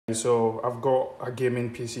So I've got a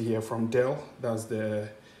gaming PC here from Dell. That's the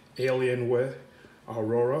Alienware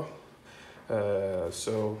Aurora.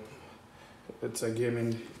 So it's a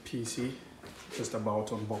gaming PC, just about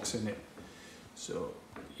unboxing it. So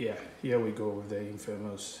yeah, here we go with the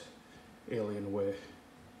infamous Alienware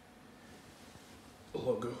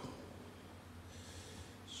logo.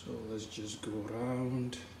 So let's just go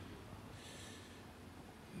around.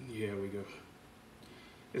 Here we go.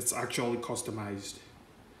 It's actually customized,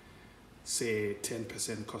 say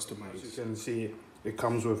 10% customized. As you can see, it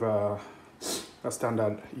comes with a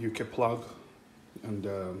standard UK plug and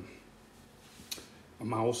a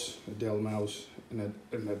mouse, a Dell mouse, and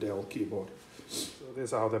a Dell keyboard. So this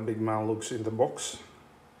is how the big man looks in the box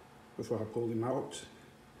before I pull him out.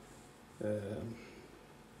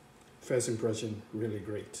 First impression, really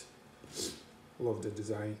great. Love the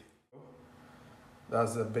design.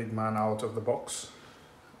 That's the big man out of the box.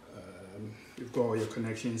 You've got all your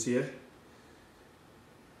connections here,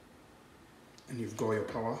 and you've got your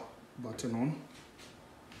power button on.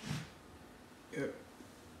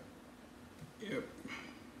 Yep.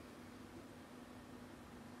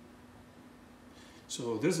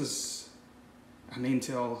 So this is an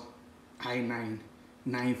Intel i9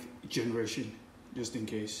 9th generation, just in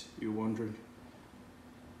case you're wondering.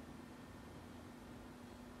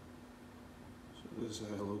 So this is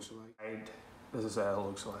how it looks like. This is how it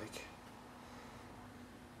looks like.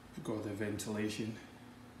 You've got the ventilation.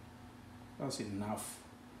 That's enough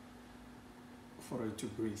for it to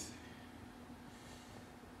breathe.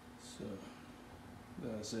 So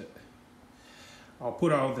that's it. I'll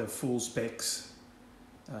put out the full specs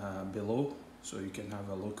below so you can have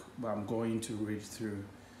a look, but I'm going to read through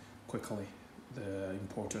quickly the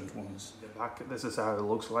important ones. The back, this is how it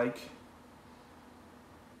looks like.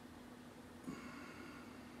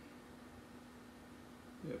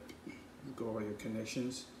 Yep, you've got all your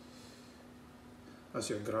connections. That's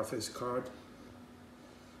your graphics card,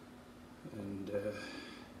 and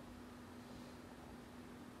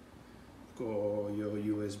got all your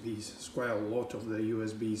USBs. It's quite a lot of the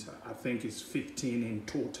USBs. I think it's 15 in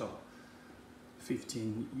total.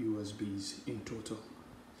 15 USBs in total.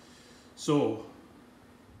 So,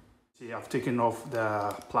 see, I've taken off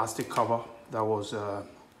the plastic cover that was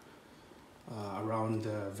around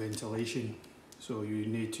the ventilation. So you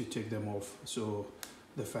need to take them off so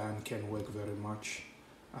the fan can work very much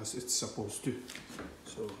as it's supposed to.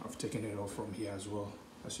 So I've taken it off from here as well,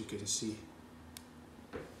 as you can see.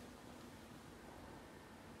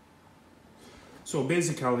 So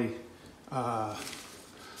basically, I'll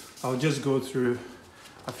just go through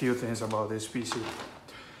a few things about this PC.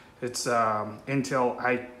 It's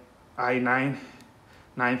Intel i9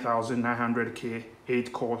 9900K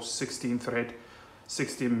 8 core 16 thread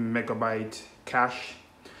 60 megabyte cache.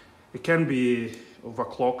 It can be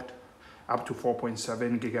overclocked up to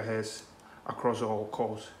 4.7 gigahertz across all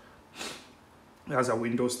cores. It has a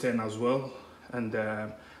Windows 10 as well, and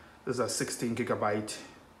there's a 16 gigabyte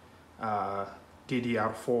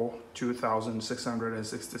DDR4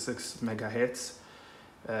 2666 megahertz.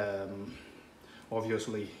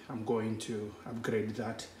 Obviously, I'm going to upgrade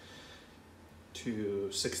that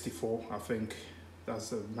to 64. I think that's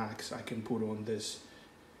the max I can put on this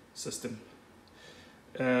system.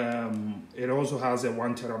 It also has a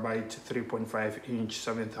 1 terabyte 3.5 inch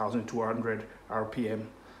 7200 RPM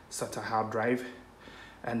SATA hard drive,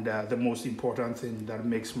 and the most important thing that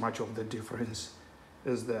makes much of the difference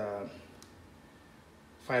is the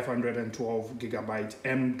 512 gigabyte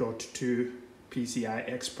M.2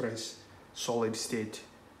 PCI Express solid state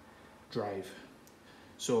drive.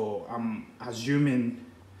 So I'm assuming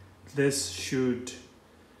this should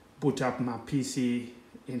boot up my PC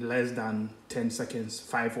in less than 10 seconds,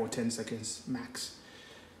 5 or 10 seconds max.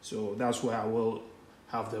 So that's where I will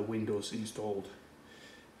have the Windows installed.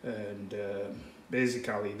 And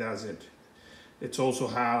basically that's it. It also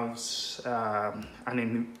has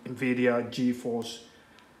an NVIDIA GeForce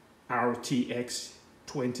RTX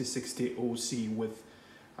 2060 OC with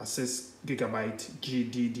a 6 gigabyte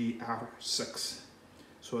GDDR6.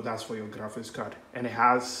 So that's for your graphics card. And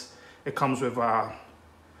it comes with a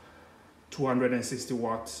 260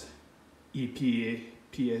 watts EPA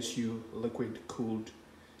PSU liquid cooled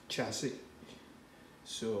chassis.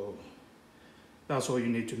 So that's all you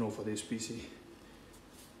need to know for this PC.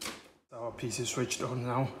 Our PC switched on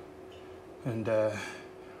now, and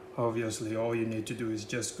obviously all you need to do is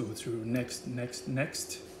just go through next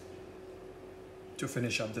to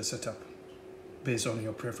finish up the setup based on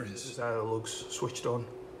your preference. This is how it looks switched on.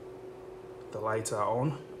 The lights are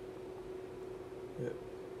on. Yep.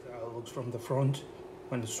 How it looks from the front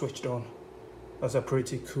when it's switched on. That's a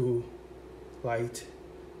pretty cool light.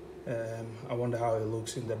 I wonder how it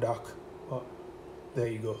looks in the dark. Oh, there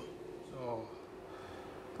you go. So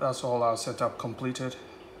that's all our setup completed.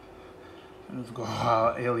 And we've got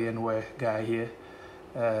our Alienware guy here.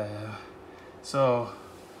 So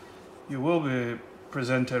you will be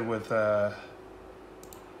presented with a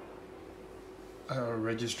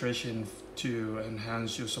registration to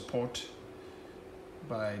enhance your support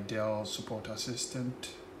by Dell Support Assist.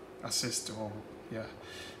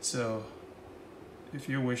 So if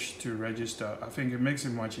you wish to register, I think it makes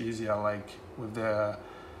it much easier, like with the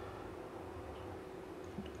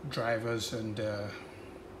drivers and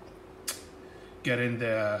getting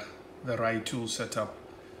the right tool set up,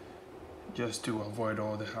 just to avoid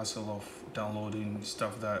all the hassle of downloading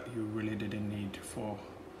stuff that you really didn't need for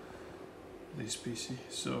this PC.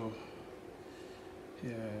 So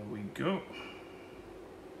here we go.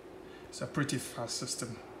 It's a pretty fast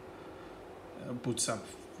system. Boots up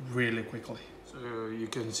really quickly. So you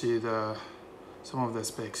can see some of the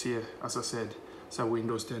specs here. As I said, it's a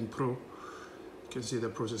Windows 10 Pro. You can see the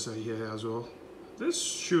processor here as well. This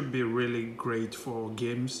should be really great for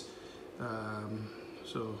games.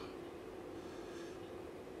 So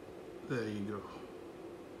there you go. You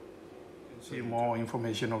can see more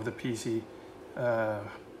information of the PC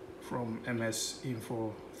from MS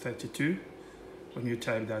Info 32. When you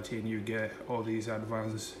type that in, you get all these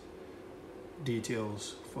advanced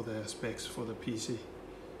details for the specs for the PC.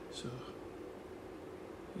 So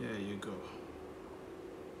there you go.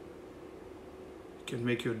 You can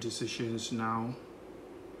make your decisions now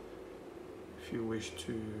if you wish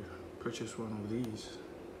to purchase one of these.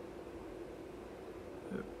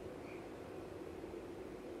 Yep.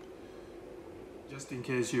 Just in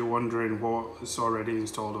case you're wondering what is already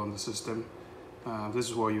installed on the system, this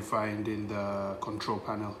is what you find in the control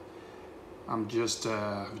panel. I'm just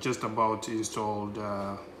about installed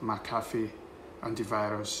McAfee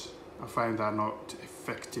antivirus. I find that not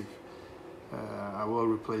effective. I will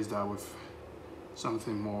replace that with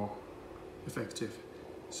something more effective.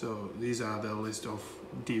 So these are the list of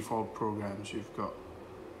default programs you've got.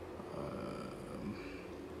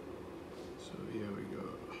 So here we go.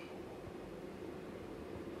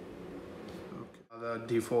 Okay. Other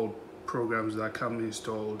default programs that come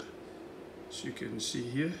installed, as you can see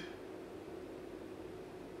here.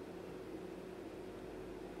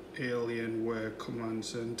 Alienware Command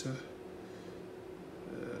Center.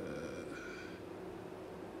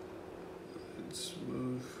 Let's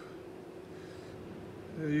move.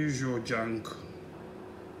 The usual junk.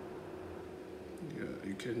 Yeah,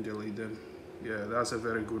 you can delete them. Yeah, that's a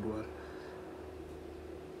very good one.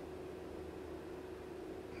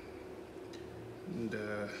 And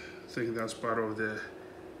I think that's part of the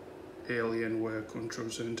Alienware Control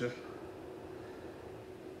Center.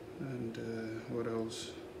 And what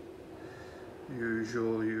else?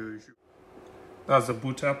 Usual. That's the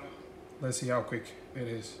boot up. Let's see how quick it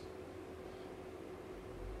is.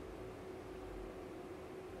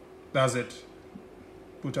 That's it.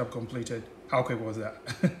 Boot up completed. How quick was that?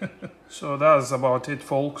 So that's about it,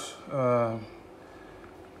 folks.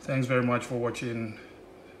 Thanks very much for watching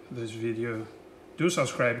this video. Do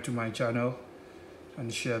subscribe to my channel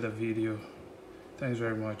and share the video. Thanks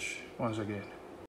very much once again.